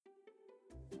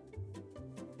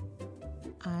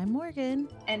I'm Morgan.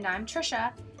 And I'm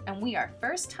Trisha, and we are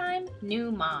first-time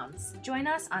new moms. Join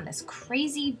us on this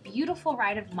crazy, beautiful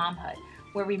ride of momhood,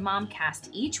 where we momcast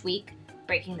each week,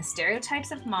 breaking the stereotypes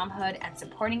of momhood and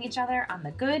supporting each other on the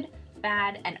good,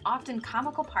 bad, and often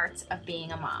comical parts of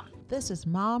being a mom. This is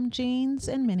Mom Jeans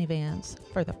and Minivans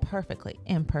for the perfectly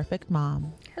imperfect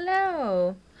mom.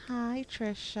 Hello. Hi,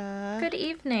 Trisha. Good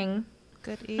evening.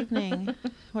 Good evening.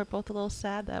 We're both a little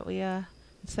sad that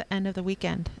it's the end of the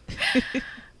weekend.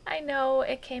 I know,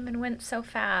 it came and went so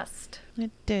fast. It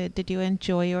did. Did you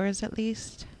enjoy yours at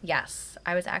least? Yes,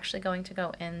 I was actually going to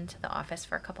go into the office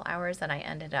for a couple hours and I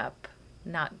ended up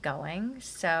not going.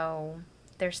 So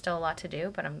there's still a lot to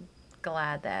do, but I'm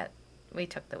glad that we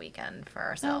took the weekend for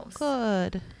ourselves. Oh,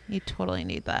 good. You totally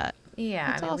need that.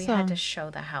 Yeah, That's we awesome. had to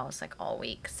show the house like all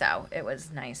week, so it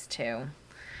was nice to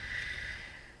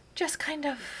just kind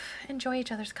of enjoy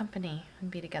each other's company and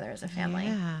be together as a family.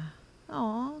 Yeah.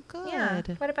 Oh, good. Yeah.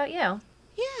 What about you?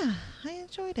 Yeah, I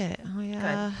enjoyed it.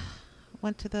 I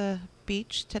went to the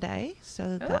beach today,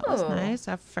 so that was Ooh. nice.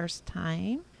 Our first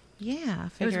time. Yeah,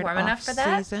 It was warm enough for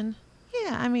that? Season.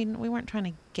 Yeah, I mean, we weren't trying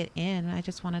to get in. I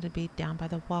just wanted to be down by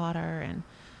the water. And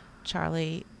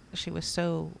Charlie, she was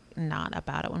so not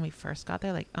about it when we first got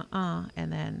there, like,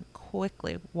 and then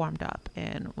quickly warmed up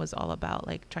and was all about,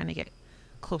 like, trying to get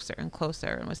closer and closer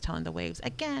and was telling the waves,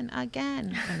 again.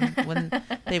 And when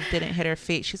they didn't hit her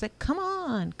feet, she's like, come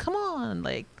on,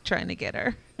 like, trying to get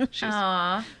her.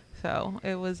 Aww. So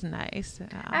it was nice.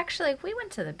 Actually, we went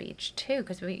to the beach too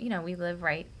because we live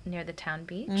right near the town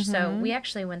beach. So we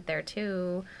actually went there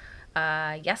too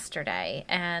yesterday.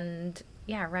 And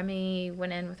yeah, Remy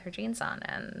went in with her jeans on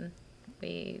and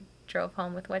we drove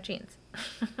home with wet jeans.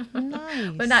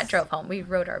 Nice. Well, not drove home. We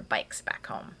rode our bikes back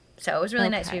home. So it was really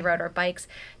nice. We rode our bikes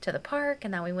to the park,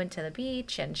 and then we went to the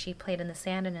beach, and she played in the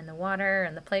sand and in the water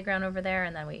and the playground over there,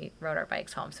 and then we rode our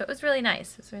bikes home. So it was really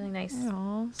nice. It was a really nice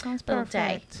Oh, sounds little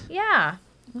perfect. day. Yeah.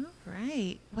 All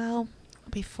right. Well,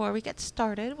 before we get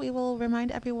started, we will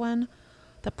remind everyone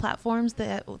the platforms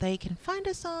that they can find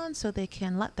us on so they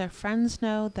can let their friends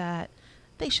know that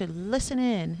they should listen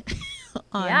in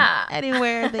on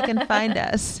anywhere they can find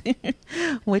us,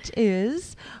 which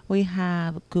is we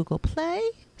have Google Play,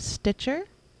 Stitcher,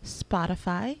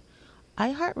 Spotify,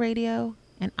 iHeartRadio,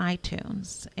 and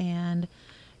iTunes. And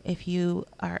if you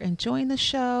are enjoying the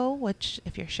show, which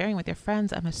if you're sharing with your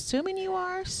friends, I'm assuming you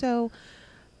are, so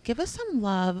give us some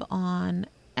love on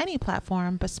any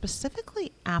platform, but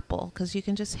specifically Apple, because you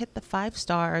can just hit the 5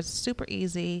 stars, super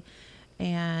easy.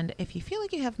 And if you feel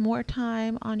like you have more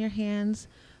time on your hands,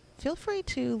 feel free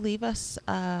to leave us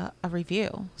a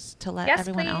review to let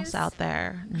everyone else out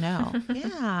there know.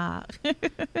 Yeah.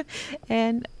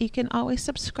 And you can always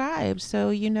subscribe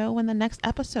so you know when the next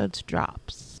episode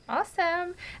drops.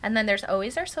 Awesome. And then there's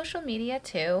always our social media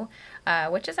too,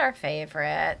 which is our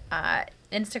favorite.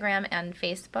 Instagram and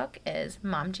Facebook is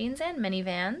Mom Jeans and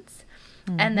Minivans.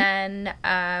 And then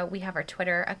we have our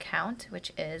Twitter account,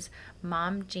 which is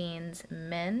Mom Jeans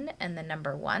Min and the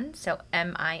number 1, so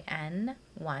MIN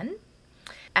 1.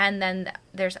 And then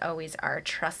there's always our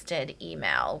trusted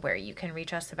email where you can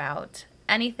reach us about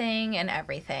anything and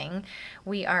everything.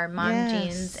 We are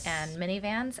momjeans and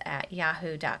minivans at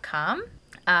yahoo.com.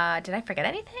 Did I forget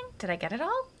anything? Did I get it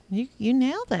all? You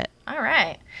nailed it. All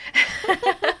right.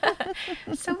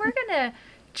 So we're going to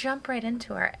jump right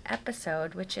into our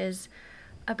episode, which is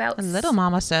about a little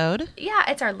mama-sode. Yeah,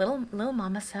 it's our little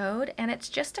mama-sode, and it's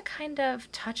just to kind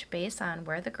of touch base on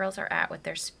where the girls are at with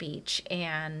their speech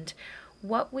and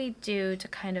what we do to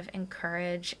kind of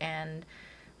encourage and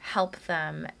help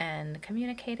them in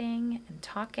communicating and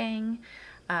talking.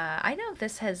 I know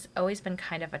this has always been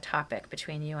kind of a topic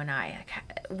between you and I.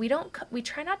 We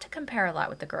try not to compare a lot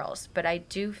with the girls, but I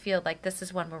do feel like this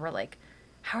is one where we're like,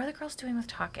 how are the girls doing with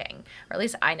talking? Or at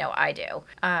least I know I do.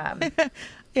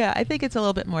 Yeah, I think it's a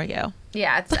little bit more you.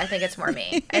 Yeah, I think it's more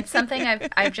me. It's something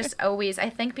I've just always, I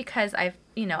think because I've,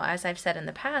 as I've said in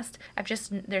the past,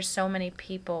 there's so many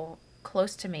people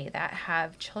close to me that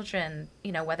have children,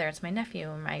 whether it's my nephew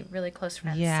or my really close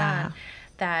friend's son,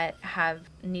 that have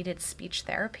needed speech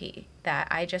therapy, that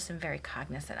I just am very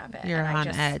cognizant of it. You're on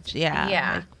edge. Yeah.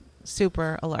 Yeah. Like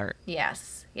super alert.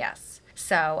 Yes.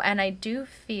 So, and I do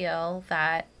feel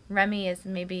that Remy is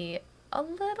maybe a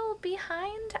little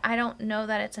behind. I don't know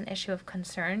that it's an issue of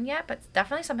concern yet, but it's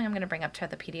definitely something I'm going to bring up to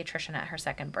the pediatrician at her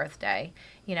 2nd birthday,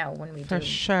 when we do. For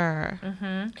sure.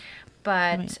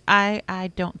 But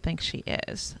I don't think she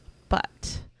is,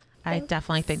 but I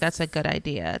definitely think that's a good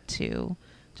idea to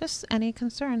Just any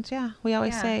concerns, yeah. We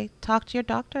always Yeah. say, talk to your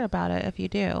doctor about it if you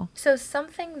do. So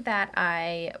something that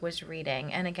I was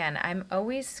reading, and again, I'm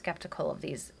always skeptical of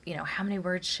these, how many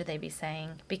words should they be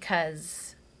saying?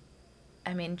 Because,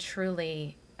 I mean,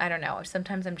 truly, I don't know.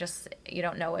 Sometimes you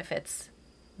don't know if it's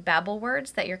babble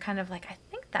words that you're kind of like, I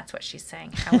think that's what she's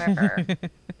saying. However,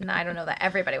 I don't know that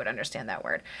everybody would understand that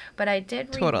word. But I did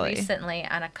read Totally. recently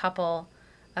on a couple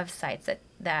of sites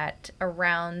that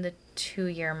around the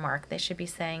 2-year mark, they should be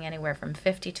saying anywhere from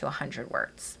 50 to 100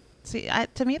 words. See,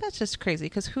 to me, that's just crazy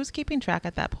because who's keeping track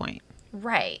at that point?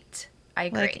 Right. I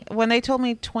agree. Like when they told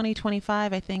me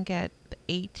 2025, I think at the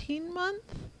 18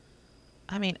 month,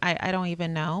 I mean, I don't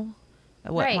even know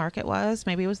what Right. mark it was.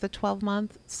 Maybe it was the 12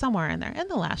 month, somewhere in there, in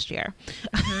the last year.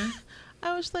 Mhm.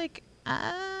 I was like,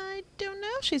 I don't know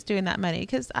if she's doing that many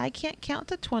because I can't count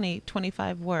to 20,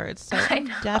 25 words. So I I'm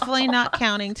know. definitely not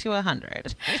counting to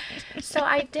 100. So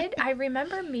I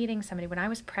remember meeting somebody when I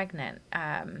was pregnant.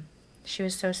 She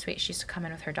was so sweet. She used to come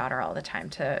in with her daughter all the time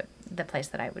to the place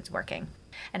that I was working.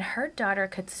 And her daughter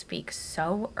could speak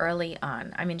so early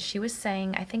on. I mean,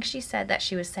 I think she said that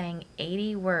she was saying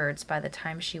 80 words by the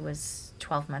time she was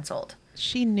 12 months old.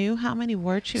 She knew how many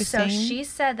words she was So saying. she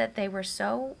said that they were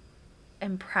so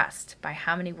impressed by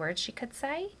how many words she could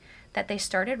say that they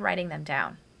started writing them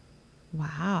down.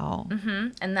 Wow.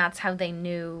 And that's how they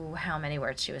knew how many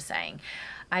words she was saying.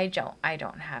 I don't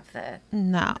have the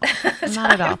No,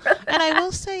 not at all. And I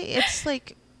will say it's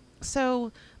like,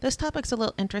 so this topic's a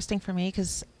little interesting for me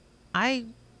because I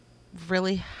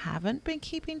really haven't been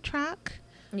keeping track.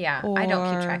 Yeah, I don't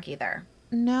keep Or- track either.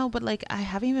 No, but like I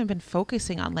haven't even been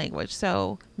focusing on language.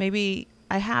 So maybe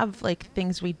I have like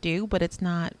things we do, but it's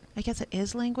not, I guess it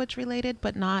is language related,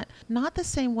 but not the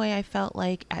same way I felt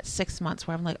like at 6 months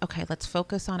where I'm like, okay, let's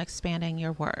focus on expanding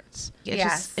your words.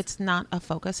 Yes. It's not a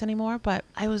focus anymore. But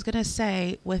I was going to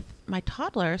say with my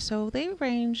toddler, so they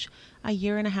range a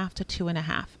 1.5 to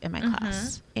 2.5 in my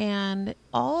class. And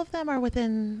all of them are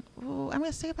within, I'm going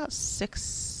to say about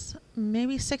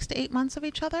maybe 6 to 8 months of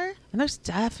each other. And there's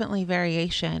definitely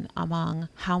variation among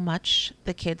how much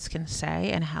the kids can say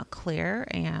and how clear.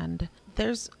 And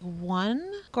there's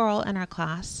one girl in our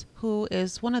class who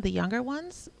is one of the younger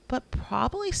ones, but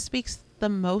probably speaks the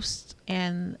most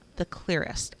and the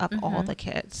clearest of all the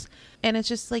kids. And it's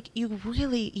just like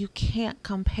you can't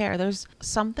compare. There's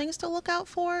some things to look out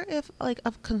for if like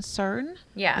of concern.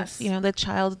 Yes. If, the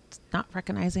child's not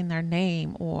recognizing their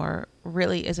name or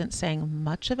really isn't saying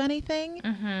much of anything.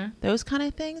 Those kind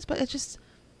of things. But it's just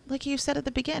like you said at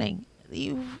the beginning,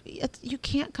 you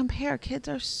can't compare. Kids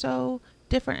are so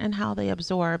different in how they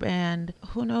absorb, and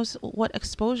who knows what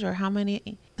exposure, how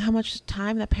much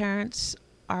time the parents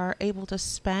are able to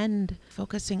spend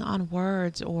focusing on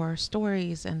words or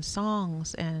stories and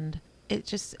songs, and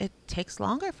it takes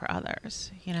longer for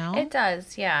others, It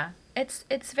does, yeah.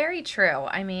 It's very true.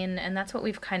 I mean, and that's what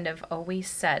we've kind of always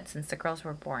said since the girls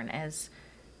were born is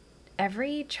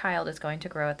every child is going to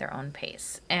grow at their own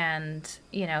pace. And,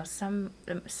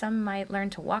 some might learn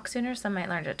to walk sooner, some might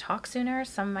learn to talk sooner,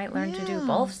 some might learn to do Yeah.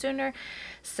 both sooner.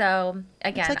 So,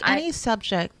 again, It's like any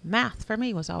subject. Math for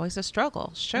me was always a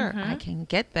struggle. Sure, I can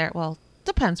get there. Well,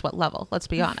 depends what level, let's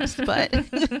be honest, but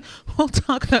we'll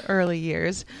talk the early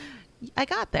years. I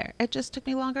got there. It just took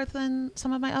me longer than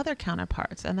some of my other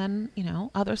counterparts. And then,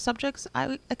 other subjects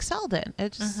I excelled in.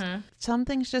 It just, some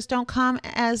things just don't come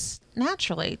as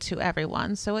naturally to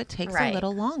everyone. So it takes Right. a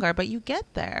little longer, but you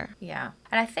get there. Yeah.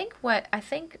 And I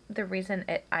think the reason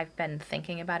I've been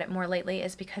thinking about it more lately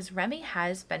is because Remy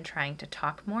has been trying to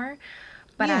talk more,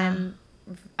 but Yeah.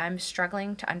 I'm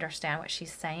struggling to understand what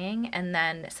she's saying, and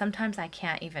then sometimes I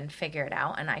can't even figure it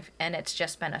out, and it's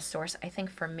just been a source, I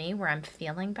think, for me where I'm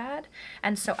feeling bad.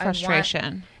 And so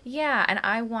Frustration. and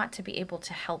I want to be able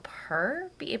to help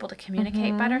her be able to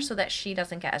communicate better so that she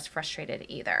doesn't get as frustrated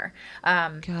either.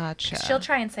 Gotcha. She'll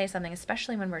try and say something,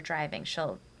 especially when we're driving.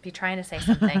 She'll be trying to say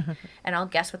something, and I'll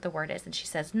guess what the word is, and she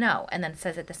says no, and then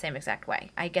says it the same exact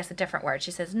way. I guess a different word. She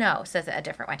says no, says it a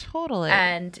different way. Totally.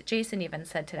 And Jason even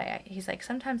said today, he's like,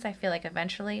 sometimes I feel like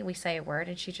eventually we say a word,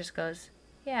 and she just goes,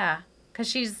 yeah, because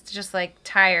she's just like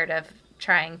tired of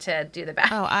trying to do the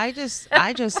back. Oh, I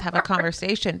just have a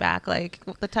conversation back. Like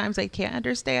the times I can't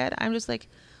understand, I'm just like,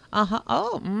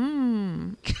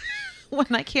 when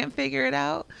I can't figure it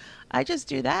out, I just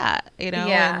do that,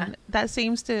 Yeah. and that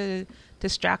seems to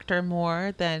distract her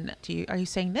more than are you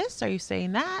saying this? Are you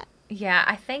saying that? Yeah,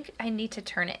 I think I need to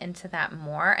turn it into that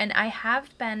more. And I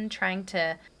have been trying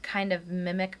to kind of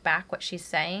mimic back what she's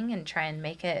saying and try and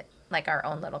make it like our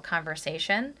own little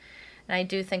conversation. And I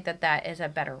do think that that is a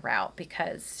better route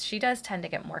because she does tend to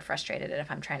get more frustrated if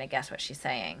I'm trying to guess what she's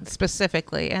saying.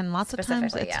 Specifically. And lots of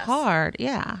times it's Yes. hard.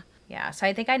 Yeah. Yeah. So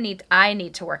I think I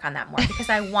need to work on that more because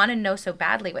I want to know so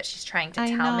badly what she's trying to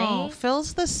tell me.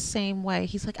 Phil's the same way.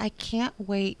 He's like, I can't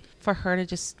wait for her to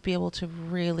just be able to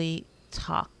really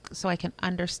talk so I can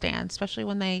understand, especially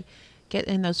when they get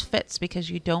in those fits because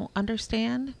you don't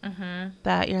understand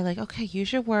that you're like, okay,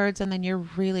 use your words, and then you're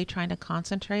really trying to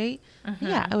concentrate.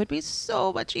 Yeah, it would be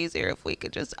so much easier if we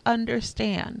could just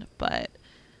understand, but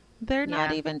they're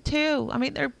not even two. I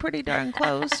mean, they're pretty darn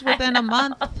close within a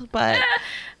month, but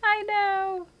I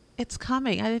know it's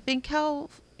coming. I think how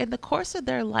in the course of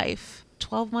their life,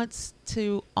 12 months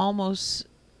to almost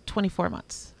 24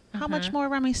 months, how much more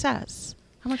Remy says.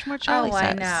 How much more Charlie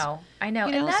says. I know.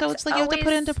 You know, and so it's like you have to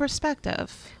put it into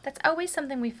perspective. That's always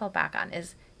something we fall back on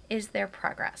is there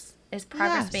progress? Is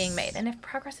progress being made? And if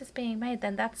progress is being made,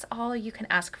 then that's all you can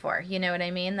ask for. You know what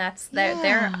I mean?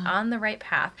 They're on the right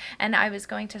path. And I was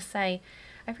going to say,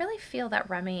 I really feel that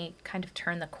Remy kind of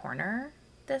turned the corner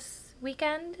this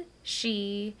weekend.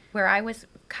 Where I was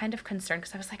kind of concerned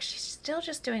because I was like, she's still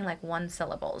just doing like one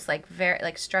syllables, like very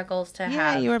like struggles to have.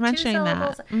 Yeah, you were mentioning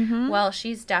that. Well,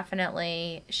 she's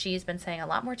been saying a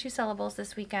lot more two syllables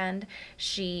this weekend.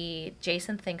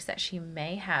 Jason thinks that she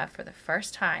may have for the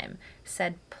first time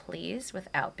said please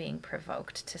without being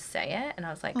provoked to say it, and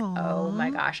I was like, oh my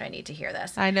gosh, I need to hear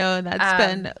this. I know that's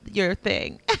been your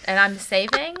thing. And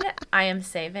I am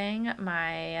saving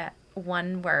my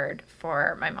one word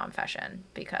for my mom fashion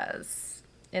because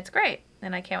it's great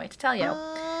and I can't wait to tell you.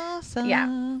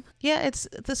 Awesome. Yeah,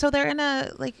 so they're in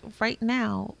a, like, right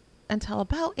now until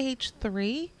about age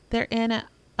 3 they're in an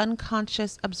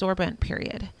unconscious absorbent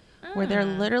period where they're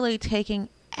literally taking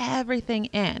everything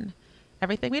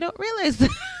we don't realize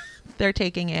they're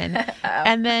taking in.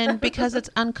 And then because it's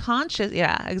unconscious,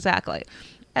 yeah, exactly.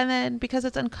 And then because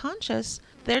it's unconscious,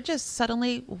 they're just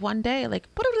suddenly one day like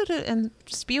and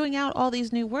spewing out all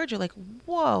these new words. You're like,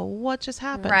 whoa, what just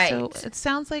happened? Right. So it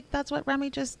sounds like that's what Remy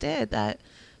just did, that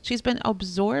she's been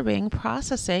absorbing,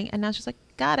 processing, and now she's like,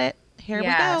 got it. Here we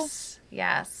go.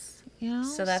 Yes. You know?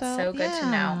 So that's so good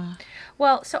to know.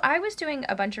 Well, so I was doing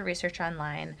a bunch of research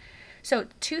online. So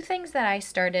 2 things that I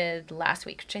started last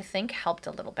week, which I think helped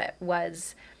a little bit,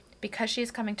 was because she's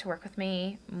coming to work with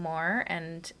me more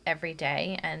and every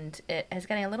day, and it is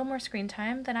getting a little more screen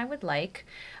time than I would like,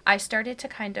 I started to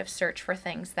kind of search for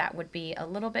things that would be a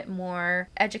little bit more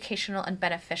educational and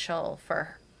beneficial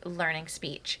for learning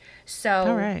speech. So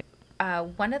all right.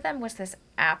 One of them was this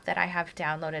app that I have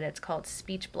downloaded. It's called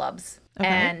Speech Blubs. Okay.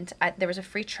 And there was a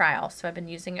free trial, so I've been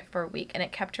using it for a week, and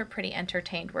it kept her pretty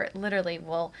entertained, where it literally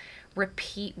will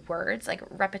repeat words. Like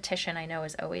repetition, I know,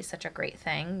 is always such a great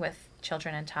thing with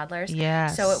children and toddlers.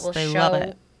 Yes, so it will they show love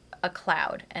it. a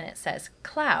cloud, and it says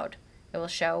cloud. It will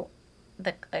show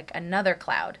another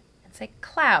cloud and say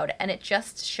cloud, and it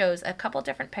just shows a couple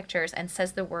different pictures and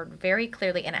says the word very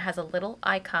clearly, and it has a little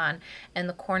icon in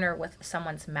the corner with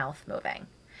someone's mouth moving.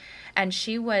 And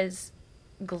she was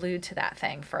glued to that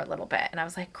thing for a little bit, and I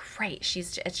was like, great,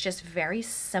 it's just very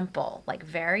simple, like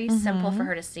very simple for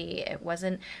her to see. It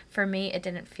wasn't, for me, it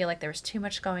didn't feel like there was too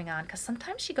much going on, because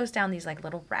sometimes she goes down these like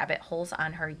little rabbit holes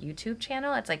on her YouTube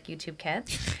channel. It's like YouTube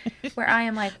Kids, where I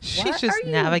am like, what she's just are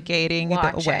you navigating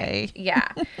watching? the way.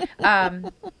 Yeah.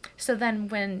 So then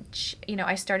when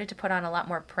I started to put on a lot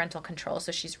more parental control,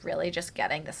 so she's really just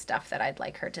getting the stuff that I'd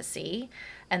like her to see,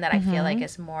 and that I feel like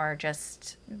is more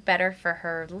just better for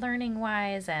her learning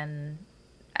wise, and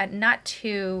not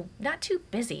too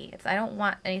busy. I don't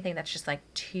want anything that's just like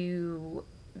too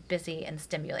busy and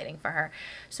stimulating for her.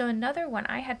 So another one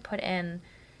I had put in,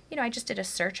 I just did a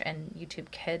search in YouTube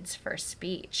Kids for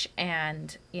speech,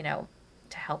 and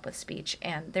to help with speech,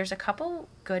 and there's a couple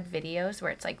good videos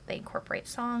where it's like they incorporate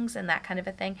songs and that kind of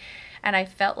a thing, and I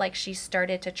felt like she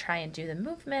started to try and do the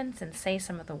movements and say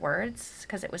some of the words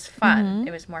because it was fun.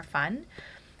 It was more fun.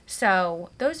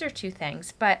 So those are 2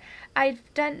 things. But I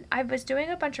was doing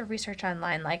a bunch of research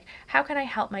online, like how can I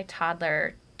help my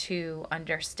toddler to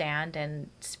understand and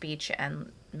speech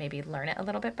and maybe learn it a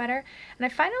little bit better. And I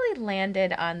finally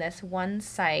landed on this one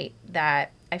site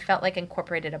that I felt like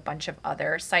incorporated a bunch of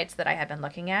other sites that I had been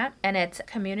looking at, and it's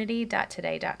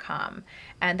community.today.com.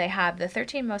 And they have the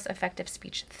 13 most effective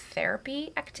speech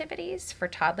therapy activities for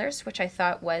toddlers, which I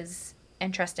thought was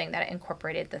interesting that it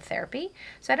incorporated the therapy.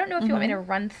 So I don't know if you want me to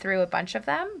run through a bunch of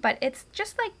them, but it's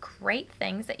just like great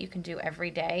things that you can do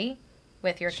every day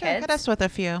with your kids. Hit us with a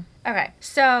few. Okay,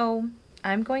 so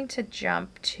I'm going to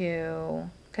jump to,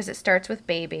 because it starts with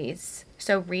babies.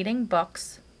 So reading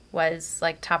books was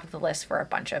like top of the list for a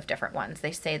bunch of different ones.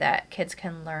 They say that kids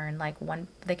can learn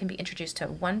they can be introduced to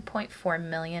 1.4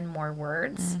 million more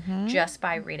words just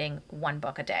by reading one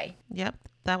book a day. Yep.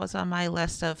 That was on my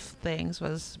list of things,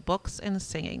 was books and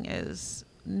singing is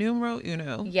numero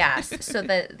uno. Yes. So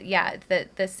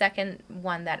the second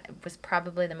one that was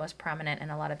probably the most prominent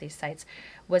in a lot of these sites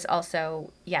was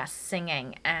also, yes,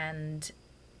 singing and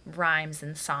rhymes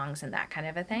and songs and that kind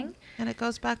of a thing. And it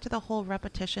goes back to the whole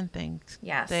repetition thing.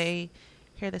 Yes. They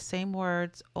hear the same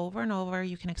words over and over.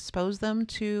 You can expose them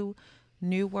to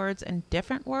new words and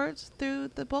different words through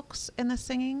the books and the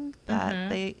singing that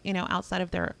they, outside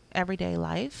of their everyday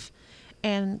life.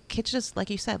 And kids just, like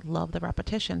you said, love the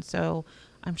repetition. So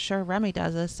I'm sure Remy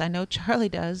does this. I know Charlie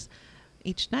does.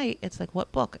 Each night it's like,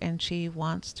 what book? And she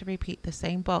wants to repeat the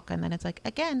same book. And then it's like,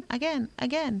 again.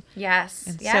 Yes.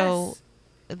 And yes. so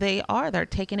they're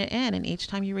taking it in. And each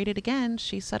time you read it again,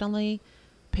 she's suddenly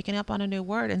picking up on a new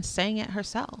word and saying it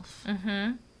herself.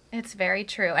 Mm-hmm. It's very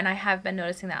true. And I have been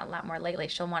noticing that a lot more lately.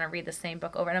 She'll want to read the same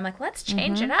book over. And I'm like, let's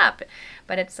change it up.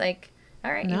 But it's like,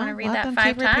 all right, you want to read that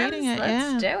 5 times?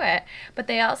 Let's do it. But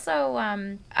they also,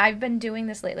 I've been doing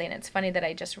this lately, and it's funny that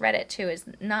I just read it too, is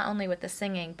not only with the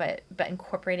singing, but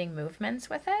incorporating movements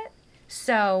with it.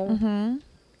 So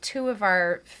 2 of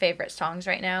our favorite songs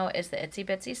right now is the Itsy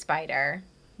Bitsy Spider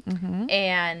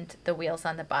and the Wheels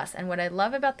on the Bus. And what I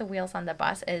love about the Wheels on the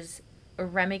Bus is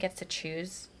Remy gets to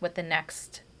choose what the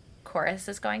next chorus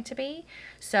is going to be.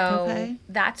 So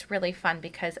that's really fun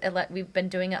because we've been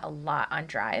doing it a lot on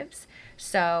drives.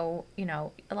 So,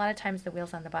 a lot of times the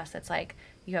wheels on the bus, it's like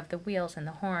you have the wheels and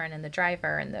the horn and the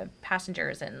driver and the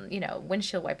passengers and,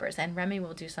 windshield wipers. And Remy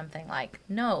will do something like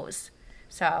nose.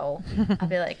 So I'll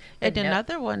be like, and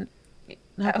another one.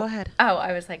 No, go ahead. Oh,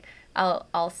 I was like, I'll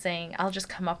just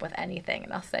come up with anything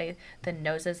and I'll say the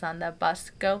noses on the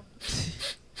bus go.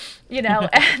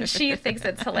 And she thinks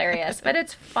it's hilarious, but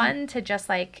it's fun to just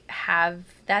like have,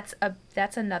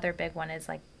 that's another big one, is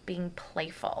like being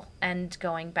playful and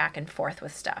going back and forth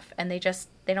with stuff. And they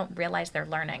don't realize they're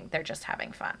learning. They're just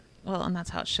having fun. Well, and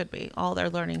that's how it should be. All their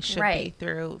learning should be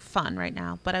through fun right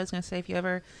now. But I was going to say, if you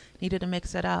ever needed to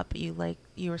mix it up, you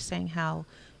were saying how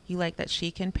you like that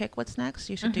she can pick what's next.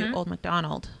 You should do Old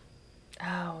MacDonald.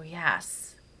 Oh,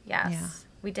 yes. Yes. Yeah.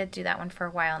 We did do that one for a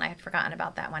while, and I had forgotten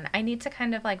about that one. I need to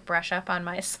kind of like brush up on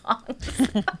my songs.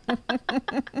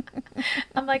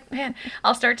 I'm like, man,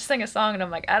 I'll start to sing a song, and I'm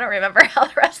like, I don't remember how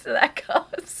the rest of that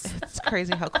goes. It's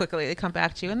crazy how quickly they come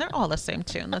back to you, and they're all the same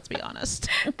tune, let's be honest.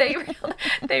 They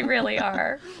really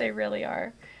are. They really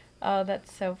are. Oh,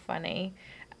 that's so funny.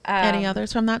 Any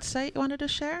others from that site you wanted to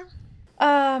share?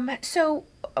 So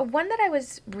one that I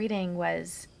was reading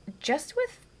was just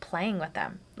with playing with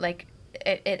them. Like,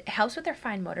 it helps with their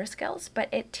fine motor skills,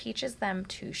 but it teaches them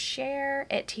to share.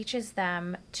 It teaches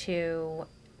them to,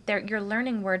 you're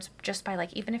learning words just by,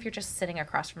 like, even if you're just sitting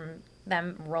across from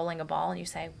them rolling a ball and you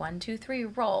say 1, 2, 3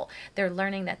 roll, they're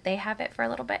learning that they have it for a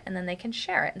little bit and then they can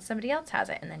share it and somebody else has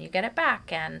it and then you get it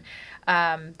back. And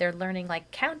they're learning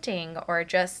like counting or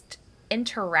just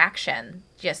interaction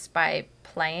just by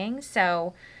playing.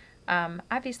 So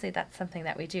obviously that's something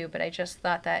that we do, but I just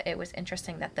thought that it was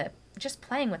interesting that just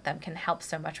playing with them can help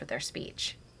so much with their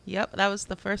speech. Yep, that was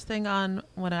the first thing on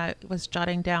when I was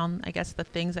jotting down, I guess, the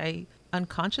things I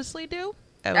unconsciously do.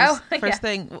 First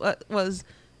thing was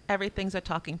everything's a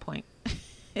talking point.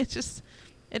 It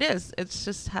is. It's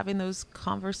just having those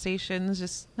conversations,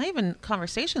 just not even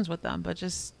conversations with them, but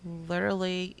just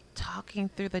literally talking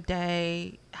through the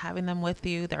day, having them with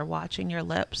you. They're watching your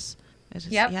lips. It's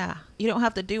just, yeah, you don't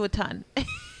have to do a ton.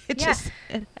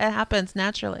 It happens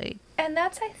naturally. And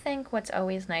that's, I think, what's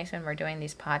always nice when we're doing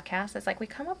these podcasts. It's like we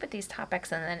come up with these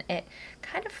topics and then it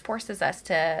kind of forces us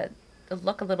to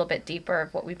look a little bit deeper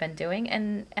of what we've been doing.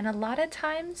 And a lot of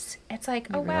times it's like,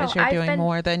 you realize you're doing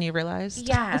more than you realized.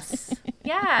 Yes.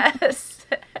 Yes.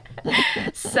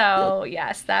 So,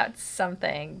 yes, that's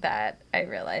something that I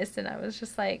realized. And I was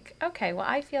just like, okay, well,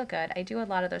 I feel good. I do a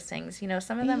lot of those things.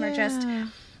 Some of them are just,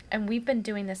 and we've been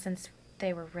doing this since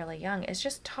they were really young, is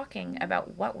just talking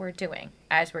about what we're doing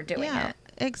as we're doing it.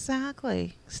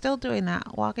 Exactly. Still doing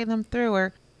that, walking them through.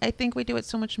 Or I think we do it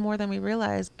so much more than we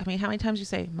realize. I mean, how many times you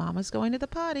say, Mama's going to the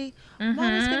potty.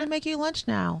 Mama's going to make you lunch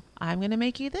now. I'm going to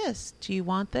make you this. Do you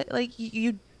want that? Like,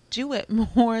 you do it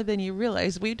more than you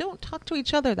realize. We don't talk to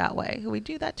each other that way. We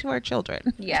do that to our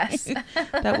children. Yes.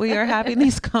 That we are having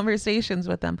these conversations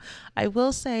with them. I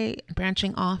will say,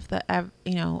 branching off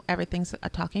everything's a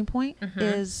talking point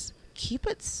is keep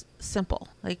it simple.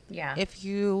 Like, if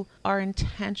you are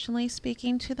intentionally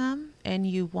speaking to them and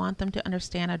you want them to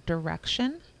understand a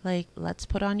direction, like, let's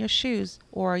put on your shoes,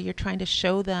 or you're trying to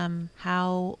show them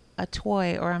how a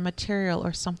toy or a material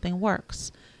or something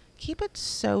works. Keep it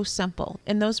so simple.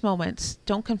 In those moments,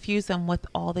 don't confuse them with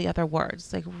all the other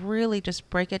words. Like really just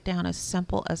break it down as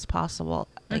simple as possible.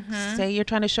 Like say you're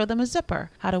trying to show them a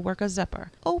zipper, how to work a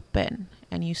zipper. Open,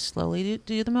 and you slowly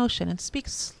do the motion and speak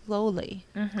slowly.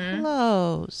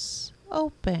 Close,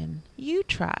 open, you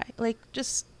try. Like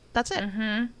just, that's it.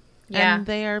 Yeah. And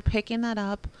they are picking that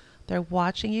up. They're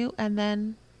watching you, and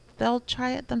then they'll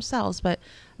try it themselves. But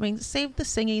I mean, save the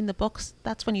singing, the books,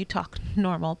 that's when you talk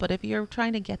normal. But if you're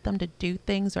trying to get them to do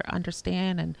things or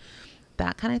understand and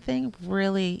that kind of thing,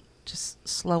 really just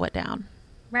slow it down.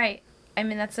 Right. I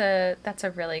mean, that's a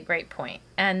really great point.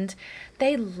 And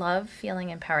they love feeling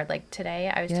empowered. Like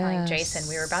today I was telling Jason,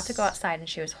 we were about to go outside and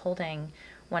she was holding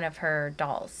one of her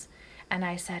dolls. And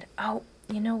I said, oh,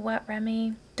 you know what,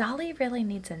 Remy? Dolly really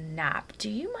needs a nap. Do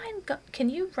you mind? Can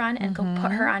you run and go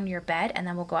put her on your bed, and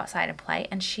then we'll go outside and play?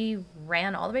 And she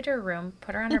ran all the way to her room,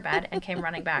 put her on her bed, and came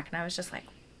running back. And I was just like,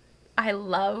 I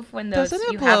love when those. Doesn't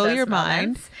it you blow have those your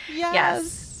moments. mind?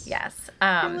 Yes.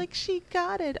 You're like, she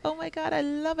got it. Oh my God, I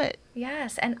love it.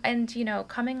 Yes, and you know,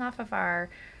 coming off of our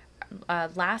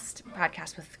last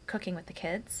podcast with cooking with the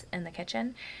kids in the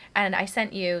kitchen, and I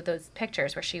sent you those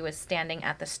pictures where she was standing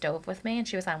at the stove with me, and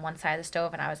she was on one side of the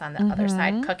stove and I was on the other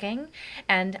side cooking,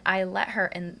 and I let her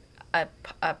in a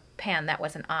pan that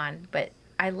wasn't on, but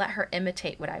I let her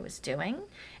imitate what I was doing,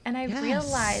 and I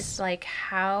realized like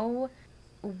how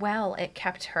well it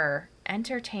kept her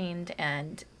entertained,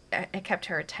 and it kept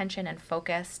her attention and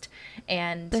focused.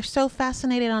 And they're so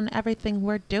fascinated on everything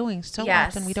we're doing. So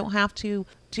often we don't have to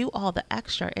do all the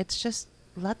extra. It's just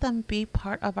let them be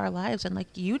part of our lives. And like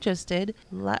you just did,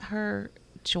 let her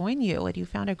join you, and you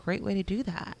found a great way to do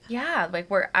that. Yeah, like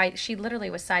she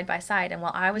literally was side by side, and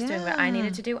while I was doing what I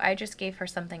needed to do, I just gave her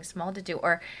something small to do,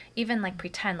 or even like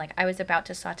pretend like I was about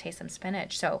to saute some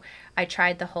spinach. So I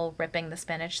tried the whole ripping the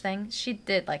spinach thing. She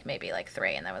did like maybe like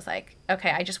 3, and I was like,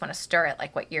 okay, I just want to stir it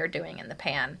like what you're doing in the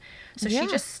pan. So she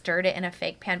just stirred it in a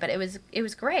fake pan, but it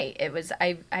was great. It was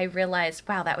I realized,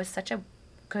 wow, that was such a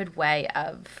good way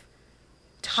of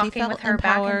talking with her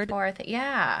empowered, back and forth.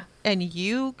 Yeah. And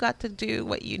you got to do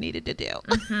what you needed to do.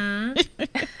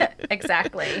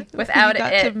 Exactly. Without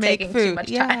it taking too much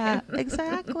time. Yeah,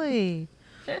 exactly.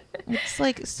 It's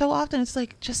like so often it's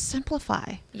like just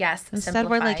simplify. Yes. Instead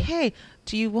we're like, hey,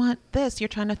 do you want this? You're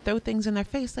trying to throw things in their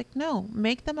face. Like, no,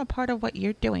 make them a part of what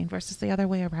you're doing versus the other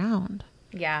way around.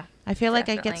 Yeah. I feel like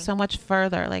I get so much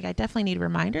further. Like I definitely need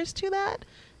reminders to that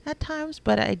at times,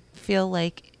 but I feel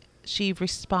like she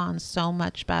responds so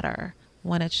much better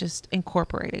when it's just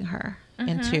incorporating her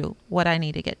into what I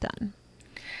need to get done.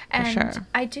 And sure.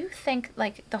 I do think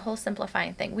like the whole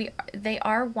simplifying thing, they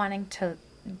are wanting to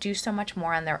do so much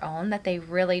more on their own that they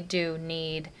really do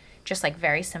need just like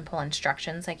very simple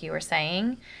instructions, like you were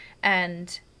saying.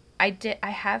 And I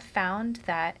have found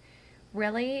that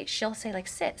really she'll say like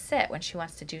sit when she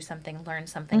wants to do something, learn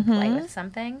something, play with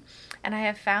something. And I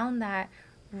have found that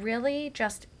really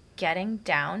just getting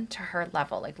down to her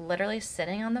level, like literally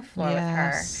sitting on the floor with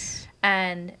her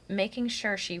and making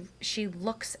sure she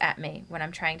looks at me when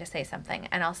I'm trying to say something,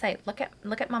 and I'll say, look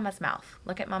at mama's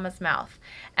mouth,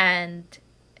 and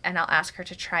I'll ask her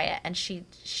to try it, and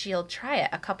she'll try it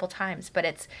a couple times,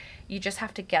 but you just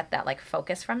have to get that like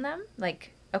focus from them,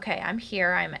 like, okay, I'm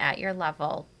here, I'm at your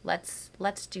level, let's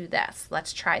do this,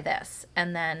 let's try this.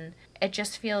 And then it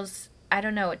just feels, I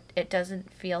don't know, it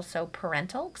doesn't feel so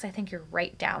parental because I think you're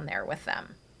right down there with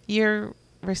them. You're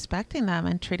respecting them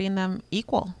and treating them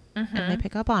equal, and they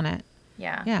pick up on it.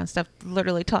 Yeah. Yeah, instead of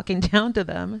literally talking down to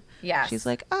them. Yeah. She's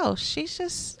like, oh, she's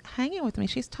just hanging with me.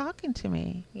 She's talking to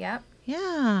me. Yep.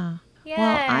 Yeah. Yay.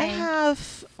 Well,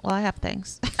 I have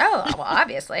things. Oh, well,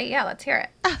 obviously. Yeah, let's hear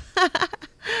it.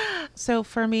 So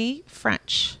for me,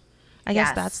 French. I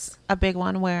guess that's a big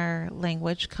one where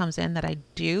language comes in that I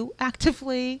do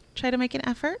actively try to make an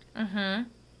effort.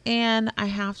 And I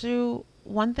have to,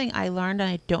 one thing I learned, and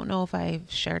I don't know if I've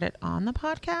shared it on the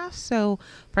podcast. So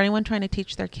for anyone trying to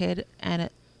teach their kid a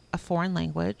foreign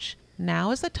language,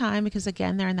 now is the time, because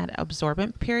again, they're in that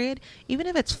absorbent period. Even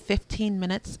if it's 15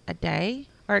 minutes a day,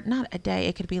 or not a day,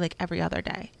 it could be like every other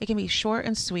day. It can be short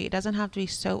and sweet. It doesn't have to be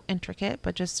so intricate,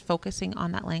 but just focusing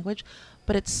on that language.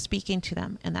 But it's speaking to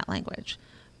them in that language.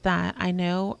 That I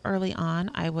know early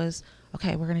on I was,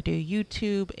 okay, we're going to do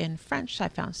YouTube in French. I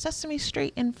found Sesame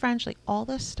Street in French, like all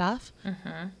this stuff.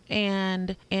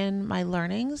 And in my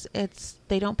learnings,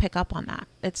 they don't pick up on that.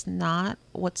 It's not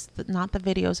not the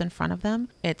videos in front of them.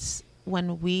 It's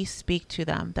when we speak to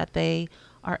them that they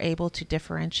are able to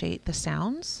differentiate the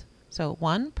sounds. So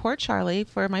one, poor Charlie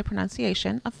for my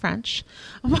pronunciation of French.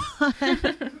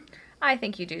 I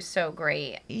think you do so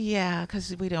great. Yeah,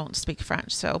 because we don't speak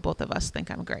French, so both of us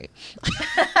think I'm great.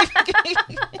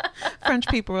 French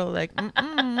people are like,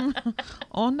 mm-mm.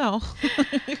 Oh no.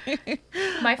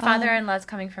 My father-in-law's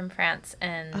coming from France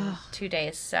in Ugh. 2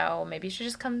 days, so maybe you should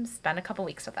just come spend a couple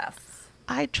weeks with us.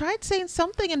 I tried saying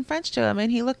something in French to him,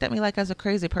 and he looked at me like I was a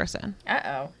crazy person.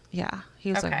 Uh-oh. Yeah,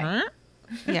 he was like, Okay. huh?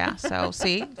 Yeah, so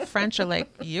see, French are like,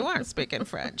 you aren't speaking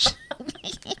French.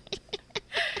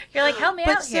 You're like, help me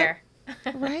But out so- here.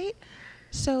 Right?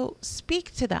 So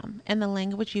speak to them in the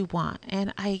language you want.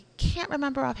 And I can't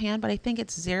remember offhand, but I think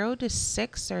it's 0 to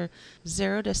 6 or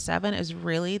 0 to 7 is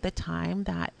really the time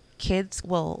that kids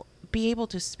will be able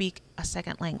to speak a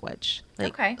second language.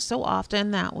 Like Okay. so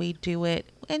often that we do it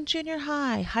in junior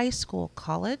high, high school,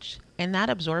 college, and that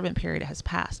absorbent period has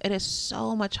passed. It is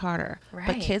so much harder. But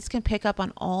Right. kids can pick up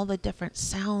on all the different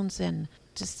sounds and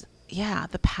just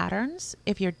the patterns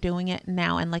if you're doing it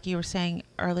now. And like you were saying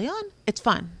early on, it's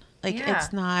fun. Like Yeah.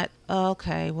 it's not,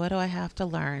 okay, what do I have to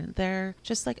learn? They're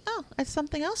just like, oh, it's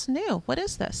something else new. What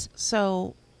is this?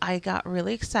 So I got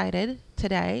really excited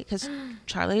today because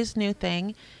Charlie's new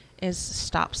thing is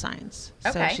stop signs.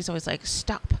 So Okay. she's always like,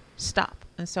 stop, stop.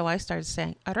 And so I started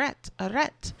saying, arrête,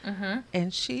 arrête. Mm-hmm.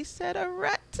 And she said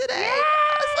arrête today. Yay!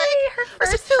 I Her was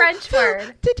like, first "Phil, French Phil,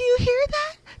 word. did you hear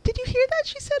that? Did you hear that?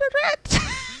 She said arrête.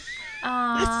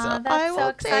 Aw, So I that's so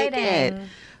will take it. exciting.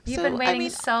 You've So, been I waiting mean,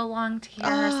 so long to hear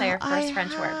her say her first I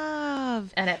French word.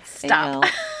 have. And it's You stop. know,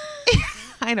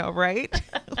 I know, right?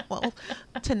 Well,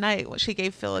 tonight she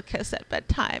gave Phil a kiss at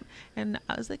bedtime, and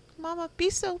I was like, "Mama,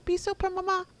 biso per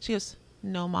mama." She goes,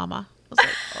 "No, mama." I was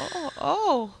like,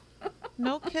 "Oh,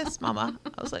 no kiss, mama."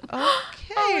 I was like,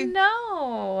 "Okay." Oh,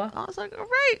 no. I was like, "All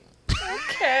right."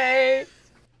 Okay.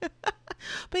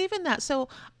 But even that, so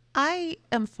I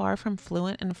am far from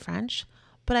fluent in French,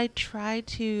 but I try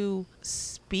to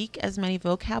speak as many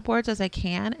vocab words as I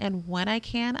can. And when I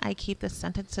can, I keep the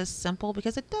sentences simple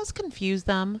because it does confuse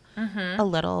them a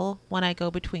little when I go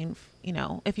between,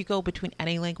 if you go between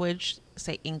any language,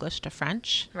 say English to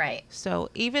French. Right. So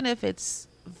even if it's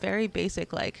very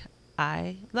basic, like,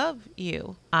 I love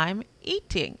you, I'm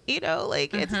eating,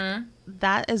 it's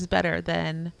that is better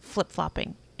than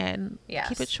flip-flopping. And Yes.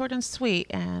 keep it short and sweet.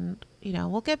 And,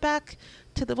 we'll get back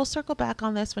we'll circle back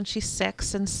on this when she's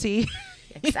 6 and see.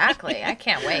 Exactly. I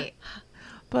can't wait.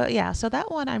 But yeah, so that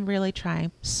one I'm really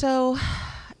trying. So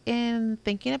in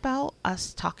thinking about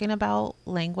us talking about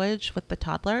language with the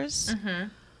toddlers,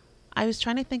 I was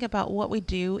trying to think about what we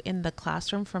do in the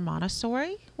classroom for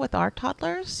Montessori with our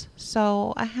toddlers.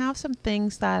 So I have some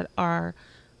things that are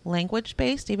language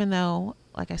based, even though,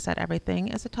 like I said, everything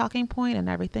is a talking point and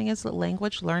everything is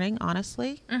language learning,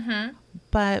 honestly. Mm-hmm.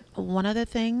 But one of the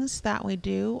things that we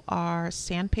do are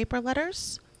sandpaper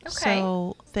letters. Okay.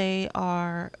 So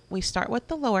we start with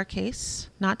the lowercase,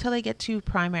 not till they get to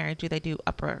primary do they do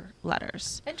upper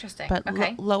letters. Interesting. But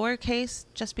Okay. lowercase,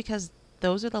 just because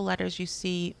those are the letters you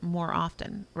see more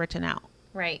often written out.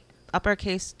 Right.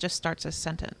 Uppercase just starts a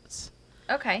sentence.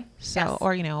 Okay. So, Yes.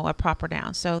 or, a proper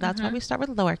noun. So that's why we start with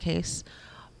lowercase.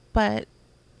 But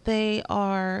they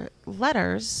are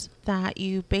letters that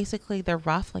they're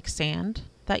rough like sand,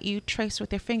 that you trace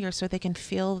with your fingers so they can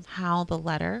feel how the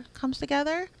letter comes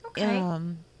together. Okay.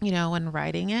 When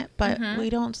writing it. But we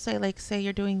don't say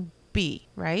you're doing B,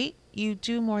 right? You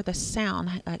do more the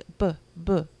sound, like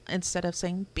b, instead of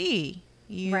saying B.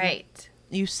 Right.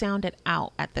 You sound it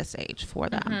out at this age for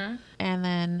them. And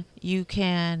then you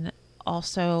can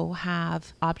also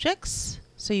have objects.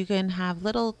 So you can have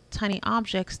little tiny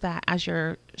objects that as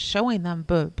you're showing them,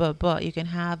 you can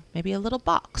have maybe a little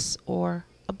box or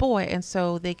a boy. And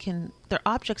so they're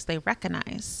objects they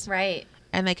recognize. Right.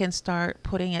 And they can start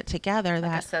putting it together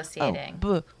associating.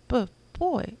 Boy,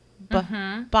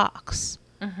 box.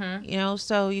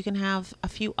 So you can have a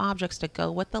few objects to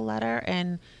go with the letter,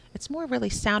 and it's more really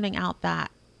sounding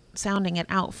it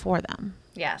out for them.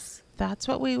 Yes. That's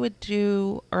what we would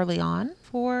do early on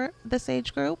for this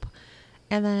age group.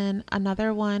 And then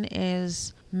another one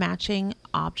is matching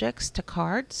objects to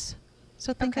cards.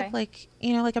 So think Okay. of like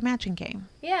a matching game.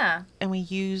 Yeah. And we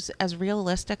use as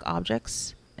realistic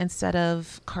objects instead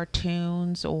of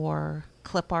cartoons or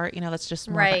clip art. That's just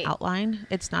more of Right. an outline.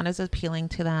 It's not as appealing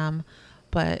to them.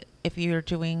 But if you're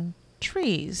doing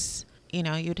trees,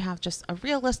 you'd have just a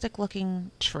realistic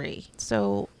looking tree.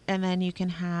 So, and then you can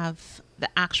have the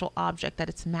actual object that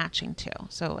it's matching to.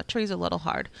 So a tree's a little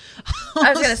hard. I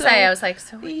was going to So- say, I was like,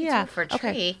 so what do you yeah. do for a tree?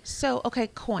 Okay. So,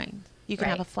 coin. You can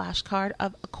have a Right. flashcard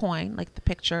of a coin, like the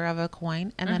picture of a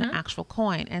coin, and then an actual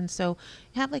coin. And so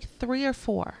you have like 3 or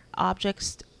 4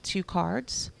 objects to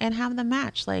cards and have them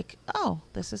match. Like, oh,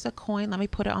 this is a coin. Let me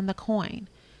put it on the coin.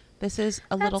 This is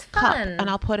a little That's cup, fun. and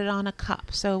I'll put it on a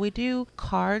cup. So we do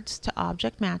cards to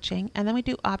object matching, and then we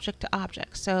do object to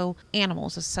object. So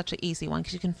animals is such an easy one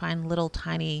because you can find little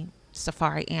tiny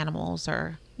safari animals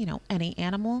or, any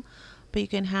animal. But you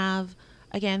can have,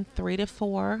 again, 3 to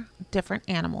 4 different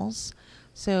animals.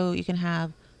 So you can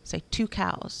have, say, 2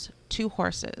 cows, 2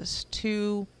 horses,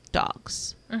 2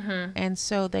 dogs. Mm-hmm. And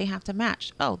so they have to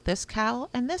match. Oh, this cow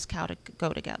and this cow to go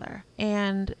together.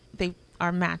 And they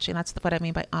are matching. That's what I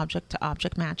mean by object to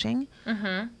object matching.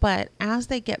 Mm-hmm. But as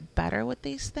they get better with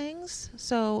these things,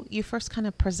 so you first kind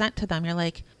of present to them, you're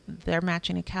like, they're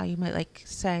matching a cow. You might like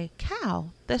say,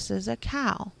 cow, this is a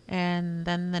cow. And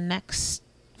then the next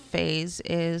phase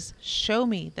is show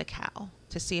me the cow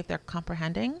to see if they're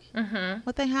comprehending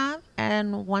what they have.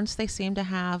 And once they seem to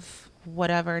have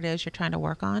whatever it is you're trying to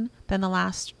work on, then the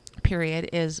last period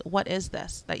is what is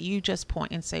this that you just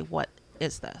point and say, what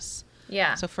is this?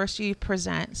 Yeah. So first you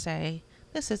present, say,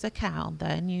 this is a cow.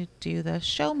 Then you do the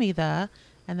show me the,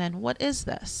 and then what is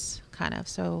this kind of.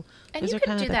 So and those you are could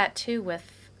kind do of the, that too with,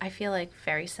 I feel like,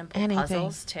 very simple Anything.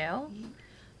 puzzles too.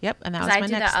 Yep, and that was Because my I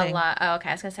do next that thing. a lot. Oh, okay.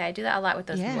 I was going to say, I do that a lot with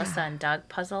those Yeah. Melissa and Doug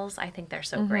puzzles. I think they're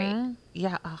so great.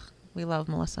 Yeah, we love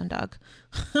Melissa and Doug.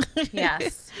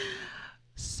 Yes.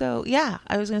 So yeah,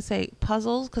 I was gonna say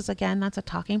puzzles because again, that's a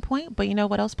talking point. But you know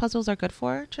what else puzzles are good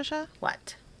for, Trisha?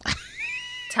 What?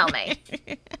 Tell me.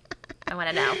 I want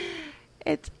to know.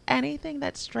 It's anything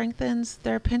that strengthens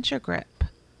their pincher grip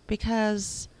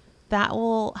because that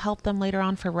will help them later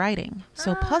on for writing.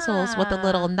 So puzzles with the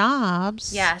little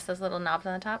knobs. Yes, those little knobs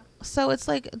on the top. So it's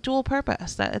like dual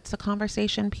purpose. That it's a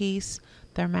conversation piece.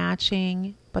 They're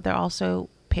matching, but they're also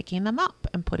picking them up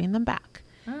and putting them back.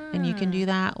 And you can do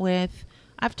that with,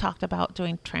 I've talked about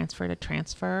doing transfer to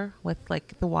transfer with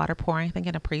like the water pouring, I think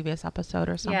in a previous episode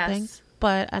or something. Yes.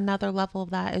 But another level of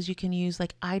that is you can use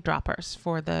like eyedroppers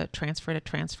for the transfer to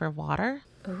transfer water.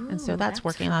 Ooh, And so that's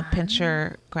working on fun.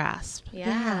 pincher grasp.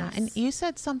 Yeah. And Yes. you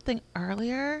said something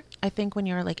earlier, I think when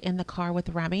you were like in the car with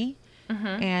Remy,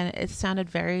 and it sounded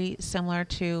very similar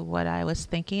to what I was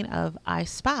thinking of I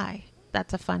Spy.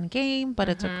 That's a fun game, but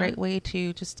it's a great way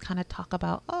to just kind of talk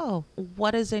about, oh,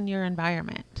 what is in your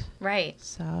environment? Right.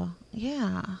 So,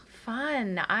 yeah.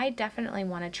 Fun. I definitely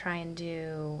want to try and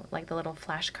do like the little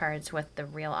flashcards with the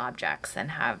real objects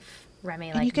and have Remy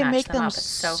like And you can match make them them up. It's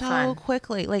so so fun.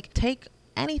 quickly. Like take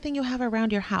anything you have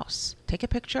around your house, take a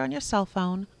picture on your cell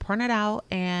phone, print it out,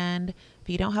 and if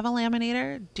you don't have a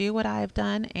laminator, do what I've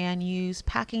done and use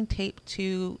packing tape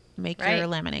to make your Right.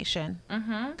 lamination.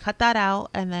 Mm-hmm. Cut that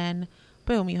out, and then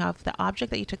boom, you have the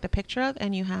object that you took the picture of,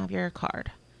 and you have your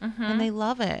card. And they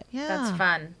love it. Yeah, That's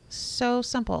fun. So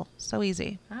simple, so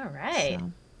easy. All right.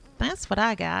 So that's what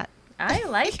I got. I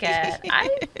like it.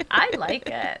 I like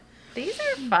it. These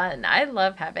are fun. I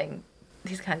love having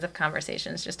these kinds of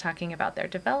conversations, just talking about their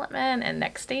development and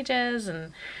next stages,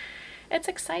 and it's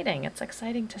exciting. It's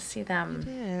exciting to see It them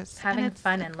is having And it's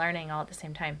fun like- and learning all at the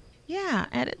same time. Yeah,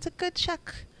 and it's a good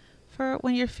check for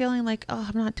when you're feeling like, oh,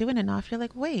 I'm not doing enough. You're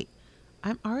like, wait,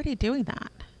 I'm already doing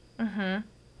that. Mm-hmm.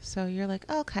 So you're like,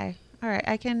 okay, all right,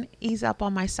 I can ease up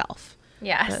on myself.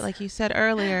 Yes. But like you said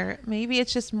earlier, maybe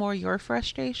it's just more your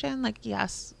frustration. Like,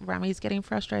 yes, Remy's getting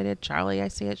frustrated. Charlie, I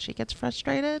see it. She gets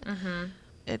frustrated. Mm-hmm.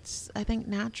 It's, I think,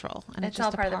 natural. And It's it's just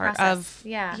all part of a the part process. of,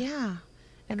 Yeah. Yeah.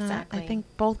 And Exactly. I think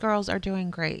both girls are doing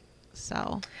great.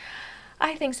 So,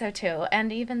 I think so too.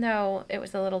 And even though it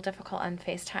was a little difficult on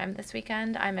FaceTime this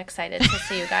weekend, I'm excited to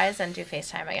see you guys and do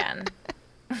FaceTime again.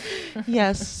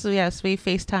 yes, we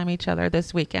FaceTime each other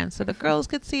this weekend. So the girls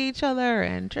could see each other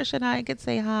and Trisha and I could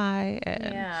say hi.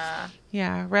 And Yeah.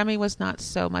 yeah, Remy was not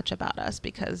so much about us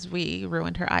because we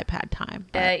ruined her iPad time.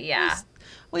 But Yeah.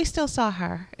 we still saw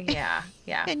her. Yeah.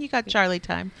 Yeah. And you got Charlie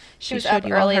time. She was showed up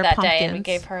you all early her that day and we pumpkins.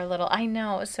 gave her a little, I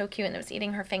know, it was so cute and it was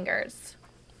eating her fingers.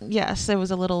 Yes, there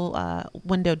was a little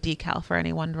window decal for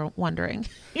anyone wondering.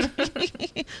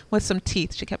 With some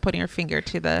teeth. She kept putting her finger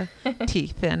to the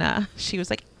teeth and she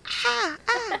was like, ah,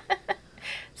 ah.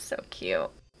 So cute.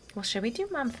 Well, should we do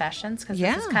mom fashions? Because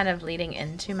Yeah. this is kind of leading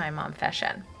into my mom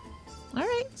fashion. All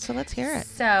right, so let's hear it.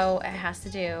 So it has to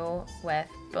do with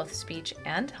both speech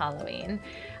and Halloween.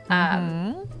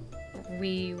 Mhm.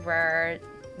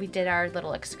 We did our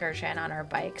little excursion on our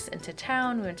bikes into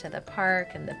town. We went to the park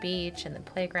and the beach and the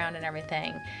playground and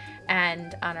everything.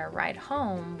 And on our ride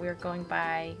home, we were going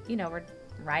by, we're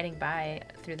riding by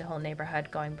through the whole neighborhood,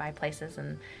 going by places,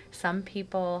 and some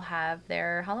people have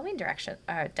their Halloween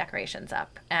decorations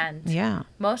up. And Yeah.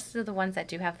 most of the ones that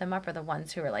do have them up are the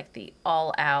ones who are like the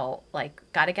all out, like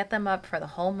got to get them up for the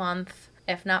whole month,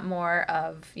 if not more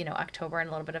of, October and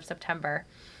a little bit of September.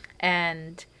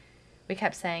 And we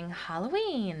kept saying,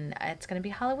 Halloween. It's going to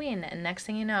be Halloween. And next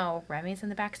thing you know, Remy's in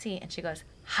the back seat and she goes,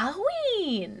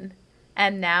 Halloween.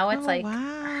 And now it's like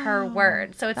her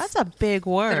word. So it's that's a big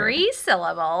word. 3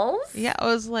 syllables. Yeah, I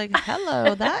was like,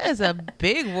 hello, that is a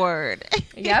big word.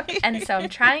 Yep. And so I'm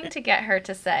trying to get her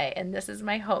to say, and this is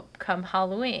my hope come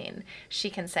Halloween, she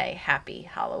can say Happy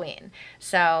Halloween.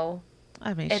 So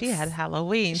I mean, she had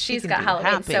Halloween. She's got Halloween.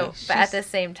 Happy. So, but at the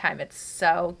same time, it's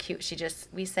so cute.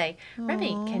 We say, Remy,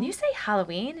 can you say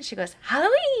Halloween? And she goes,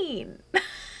 Halloween.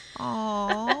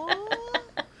 Aww.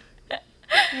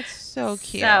 That's so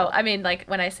cute. So, I mean, like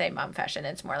when I say mom fashion,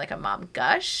 it's more like a mom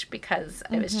gush because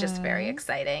it was just very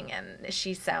exciting. And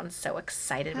she sounds so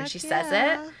excited when she says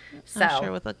it. So, I'm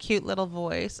sure with a cute little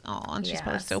voice. Oh, and she's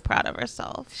probably so proud of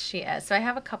herself. She is. So I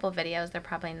have a couple videos. They're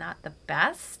probably not the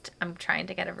best. I'm trying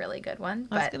to get a really good one.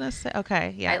 But I was going to say,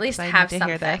 okay. Yeah. I at least have something.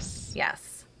 Hear this.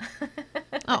 Yes.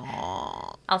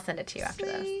 Aww. I'll send it to you after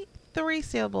this. 3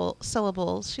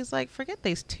 syllables. She's like, forget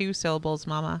these 2 syllables,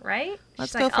 Mama. Right?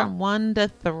 Let's go from 1 to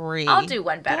 3. I'll do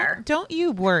one better. Don't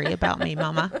you worry about me,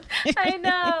 Mama. I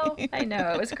know.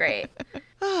 It was great.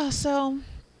 Oh, so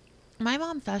my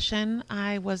mom fashion,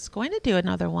 I was going to do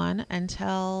another one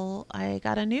until I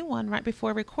got a new one right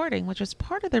before recording, which was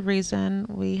part of the reason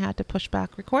we had to push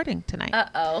back recording tonight.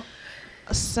 Uh-oh.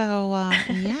 So,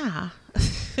 yeah.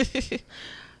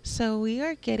 So we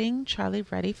are getting Charlie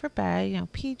ready for bed,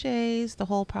 PJs, the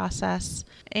whole process.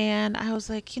 And I was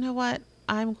like, you know what?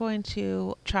 I'm going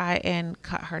to try and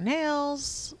cut her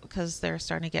nails because they're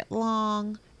starting to get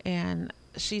long. And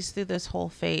she's through this whole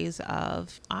phase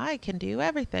of, I can do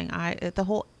everything. The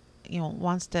whole,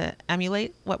 wants to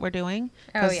emulate what we're doing.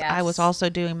 Because I was also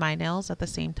doing my nails at the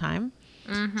same time.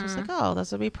 Mm-hmm. So I was like, oh,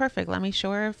 this will be perfect. Let me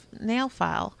show her a nail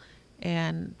file.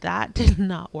 And that did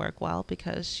not work well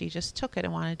because she just took it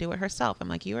and wanted to do it herself. I'm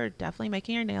like, you are definitely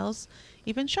making your nails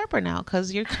even sharper now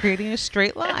because you're creating a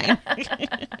straight line.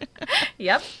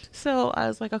 Yep. So I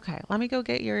was like, okay, let me go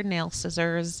get your nail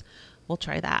scissors. We'll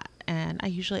try that. And I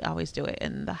usually always do it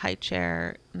in the high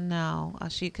chair. No,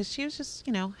 because she was just,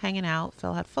 hanging out.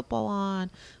 Phil had football on.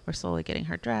 We're slowly getting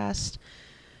her dressed.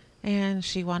 And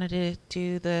she wanted to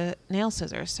do the nail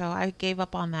scissors. So I gave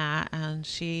up on that and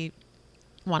she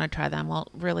want to try them. Well,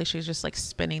 really, she was just like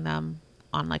spinning them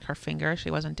on like her finger.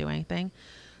 She wasn't doing anything.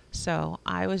 So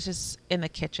I was just in the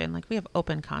kitchen. Like we have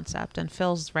open concept and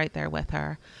Phil's right there with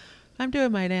her. I'm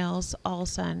doing my nails. All of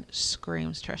a sudden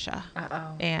screams Trisha.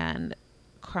 Uh-oh. And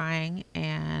crying.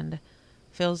 And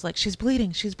Phil's like, she's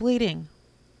bleeding.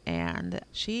 And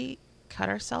she cut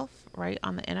herself right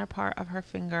on the inner part of her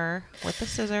finger with the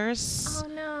scissors. Oh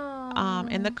no.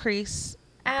 In the crease.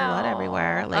 Ow. Blood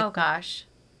everywhere. Like, oh gosh.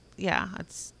 Yeah,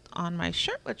 it's on my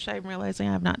shirt, which I'm realizing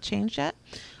I have not changed yet.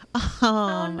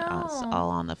 Oh, no. It's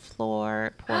all on the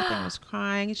floor. Poor thing was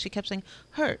crying. She kept saying,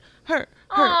 hurt.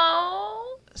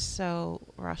 Oh. So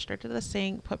rushed her to the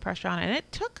sink, put pressure on it. And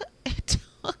it took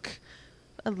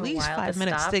at least 5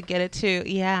 minutes to get it to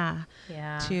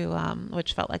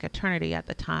which felt like eternity at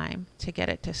the time, to get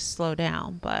it to slow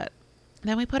down. But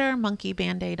then we put her monkey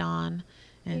Band-Aid on.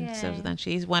 And so then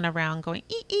she went around going,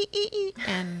 ee,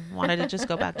 and wanted to just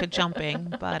go back to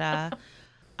jumping. But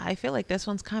I feel like this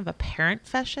one's kind of a parent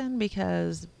fashion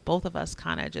because both of us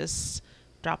kind of just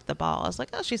dropped the ball. I was like,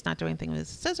 oh, she's not doing anything with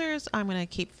scissors. I'm going to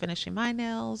keep finishing my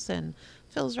nails. And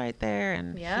Phil's right there.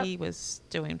 And he was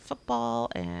doing football.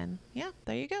 And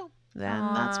there you go. Then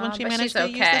that's when she managed to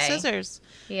use the scissors.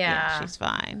 Yeah, she's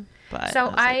fine. But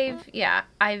so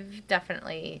I've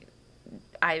definitely...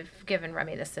 I've given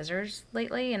Remy the scissors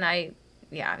lately, and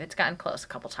it's gotten close a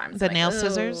couple times. The nail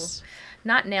scissors?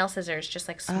 Not nail scissors, just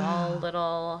like small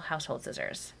little household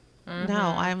scissors. Mm-hmm. No,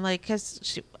 I'm like,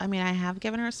 I have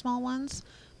given her small ones,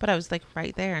 but I was like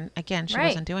right there, and again, she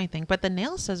wasn't doing anything. But the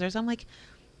nail scissors, I'm like,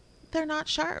 they're not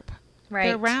sharp. Right.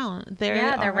 They're round.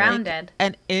 They're rounded.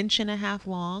 Like 1.5 inches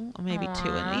long, or maybe 2,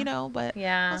 and but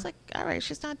I was like, all right,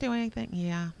 she's not doing anything.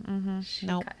 Yeah. Mm-hmm.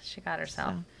 She got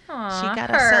herself. So. Aww, she got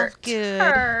herself good.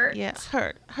 Hurt. Yeah,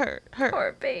 hurt.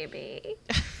 Poor baby.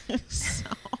 So.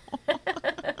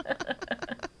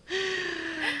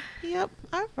 Yep.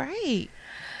 All right.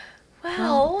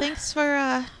 Well, thanks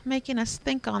for making us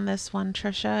think on this one,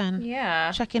 Trisha, and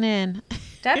checking in.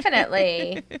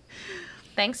 Definitely.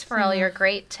 Thanks for all your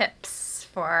great tips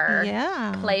for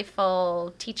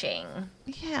playful teaching.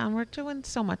 Yeah, and we're doing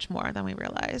so much more than we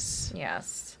realize.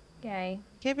 Yes. Yay.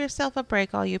 Give yourself a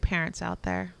break, all you parents out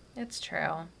there. It's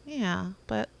true. Yeah,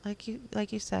 but like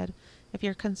you said, if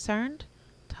you're concerned,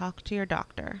 talk to your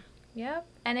doctor. Yep.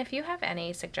 And if you have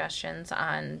any suggestions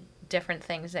on different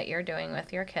things that you're doing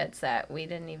with your kids that we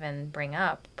didn't even bring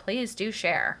up, please do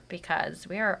share, because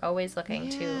we are always looking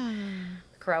to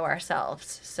grow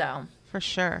ourselves. So for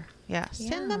sure. Yeah.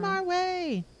 Send them our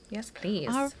way. Yes, please.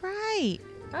 All right.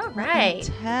 All right.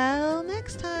 Until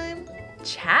next time.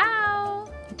 Ciao.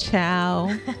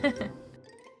 Ciao.